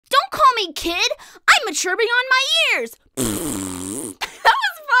me, kid! I'm mature beyond my years! That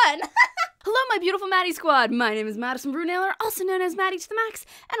was fun! Hello, my beautiful Maddie squad. My name is Madison Brunoehler, also known as Madi2theMax,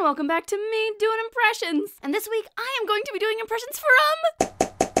 and welcome back to me doing impressions. And this week, I am going to be doing impressions from...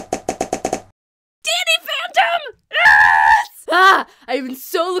 Danny Phantom! Yes! I've been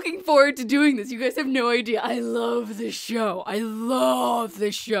so looking forward to doing this. You guys have no idea. I love this show. I love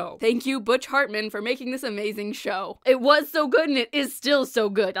this show. Thank you, Butch Hartman, for making this amazing show. It was so good, and it is still so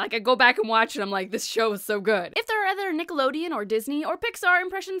good. Like, I go back and watch it, I'm like, this show is so good. If there are other Nickelodeon or Disney or Pixar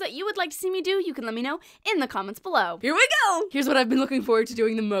impressions that you would like to see me do, you can let me know in the comments below. Here we go! Here's what I've been looking forward to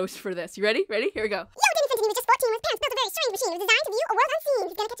doing the most for this. You ready? Ready? Here we go. Yo, Danny Fenton, he was just 14 with parents built a very strange machine. It was designed to view a world unseen.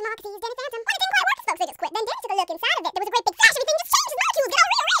 He's gonna catch them all because he's Danny Phantom. But it didn't quite work, folks. They just quit. Then Danny took a look inside of it. There was a great big flash. Everything just changed. His molecules get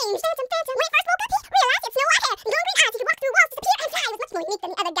all rearranged. Phantom. When he first woke up, he realized he had snow-white hair and glowing green eyes. He could walk through walls, disappear, and fly. He was much more unique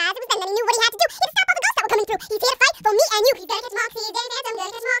than the other guys. It was then that he knew what he had to do. He had to stop all the ghosts that were coming through. He's here to fight for me and you. He's gonna catch Moxie. Danny Phantom.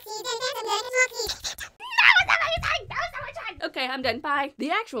 Gonna catch Moxie. Danny Phantom. Gonna catch Moxie. Okay, I'm done. Bye.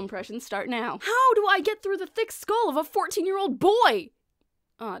 The actual impressions start now. How do I get through the thick skull of a 14-year-old boy?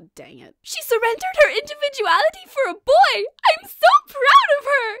 Aw, dang it. She surrendered her individuality for a boy! I'm so proud of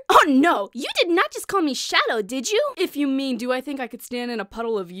her! Oh no, you did not just call me shallow, did you? If you mean, do I think I could stand in a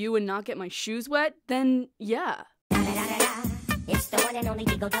puddle of you and not get my shoes wet? Then, yeah. It's the one and only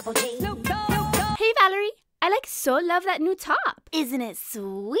Eagle Double G. Hey, Valerie. I so love that new top. Isn't it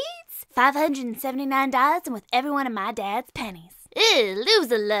sweet? $579 and with every one of my dad's pennies. Ew,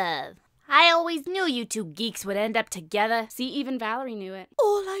 loser love. I always knew you two geeks would end up together. See, even Valerie knew it.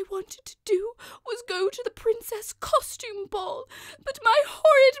 All I wanted to do was go to the princess costume ball, but my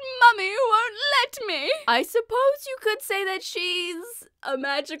horrid mummy won't let me. I suppose you could say that she's a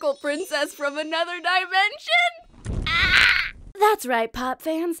magical princess from another dimension? Ah! That's right, pop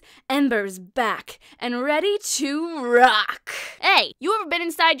fans. Ember's back and ready to rock. Hey, you ever been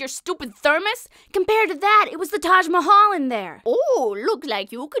inside your stupid thermos? Compared to that, it was the Taj Mahal in there. Oh, looks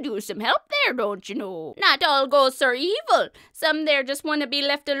like you could use some help there, don't you know? Not all ghosts are evil. Some there just want to be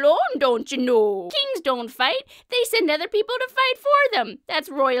left alone, don't you know? Kings don't fight. They send other people to fight for them. That's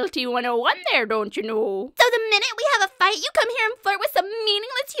royalty 101 there, don't you know? So the minute we have a fight, you come here and flirt with some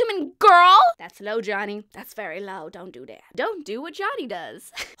meaningless human girl? That's low, Johnny. That's very low. Don't do that. Don't do what Johnny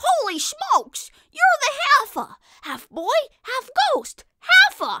does. Holy smokes! You're the halfa! Half boy, half ghost!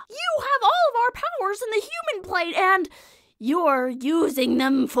 Halfa! You have all of our powers in the human plate and you're using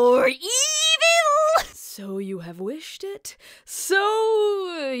them for evil! So you have wished it,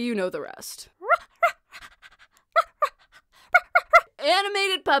 so you know the rest.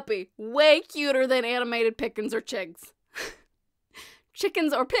 Animated puppy. Way cuter than animated pickens or chigs.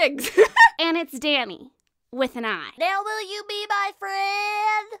 Chickens or pigs. And it's Danny. With an I. Now will you be my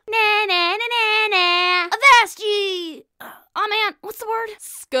friend? Na na na na na. Avast ye! Oh man, what's the word?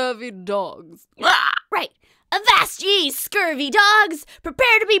 Scurvy dogs. Right. Avast ye, scurvy dogs!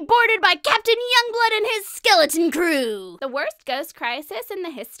 Prepare to be boarded by Captain Youngblood and his skeleton crew! The worst ghost crisis in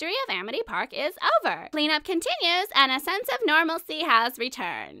the history of Amity Park is over. Cleanup continues and a sense of normalcy has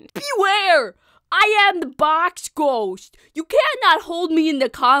returned. Beware! I am the box ghost. You cannot hold me in the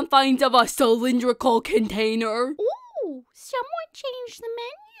confines of a cylindrical container. Ooh, someone changed the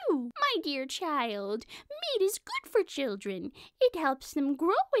menu. My dear child, meat is good for children. It helps them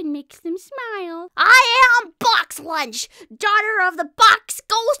grow and makes them smile. I am Box Lunch, daughter of the box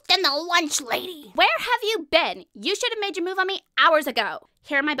ghost and the lunch lady. Where have you been? You should have made your move on me hours ago.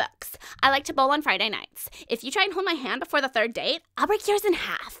 Here are my books. I like to bowl on Friday nights. If you try and hold my hand before the third date, I'll break yours in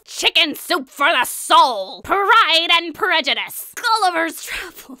half. Chicken soup for the soul. Pride and Prejudice. Gulliver's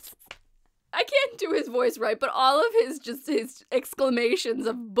Travels. I can't do his voice right, but all of his exclamations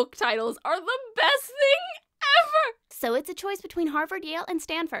of book titles are the best thing ever. So it's a choice between Harvard, Yale, and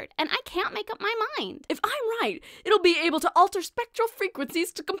Stanford, and I can't make up my mind. If I'm right, it'll be able to alter spectral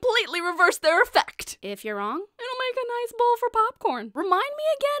frequencies to completely reverse their effect. If you're wrong, it'll make a nice bowl for popcorn. Remind me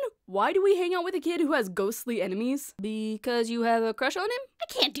again, why do we hang out with a kid who has ghostly enemies? Because you have a crush on him? I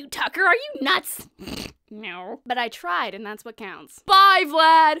can't do Tucker, are you nuts? No. But I tried, and that's what counts. Bye,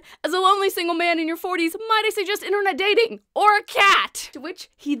 Vlad! As a lonely single man in your 40s, might I suggest internet dating? Or a cat! To which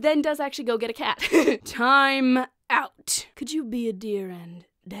he then does actually go get a cat. Time out. Could you be a dear and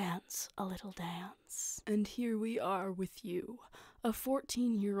dance a little dance? And here we are with you, a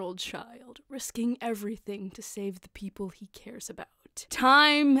 14-year-old child, risking everything to save the people he cares about.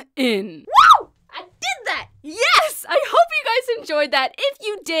 Time in. Woo! I did that! Yes! I hope you guys enjoyed that. If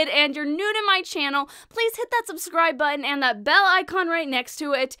you did and you're new to my channel, please hit that subscribe button and that bell icon right next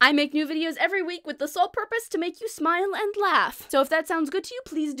to it. I make new videos every week with the sole purpose to make you smile and laugh. So if that sounds good to you,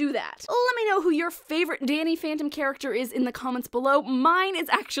 please do that. Let me know who your favorite Danny Phantom character is in the comments below. Mine is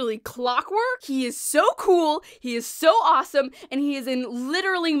actually Clockwork. He is so cool, he is so awesome, and he is in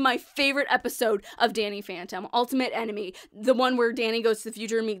literally my favorite episode of Danny Phantom, Ultimate Enemy. The one where Danny goes to the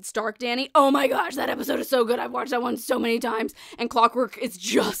future and meets Dark Danny. Oh my gosh, that episode is so good. I've watched that one so many times, and Clockwork is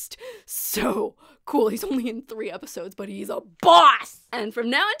just so cool. He's only in 3 episodes, but he's a boss! And from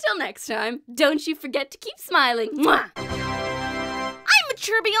now until next time, don't you forget to keep smiling. Mwah! I'm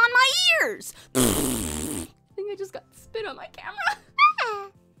mature beyond my ears! I think I just got spit on my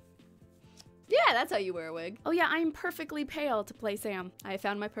camera. Yeah, that's how you wear a wig. Oh yeah, I'm perfectly pale to play Sam. I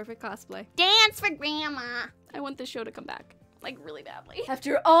found my perfect cosplay. Dance for Grandma! I want this show to come back. Like, really badly.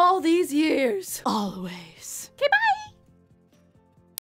 After all these years. Always. Okay, bye!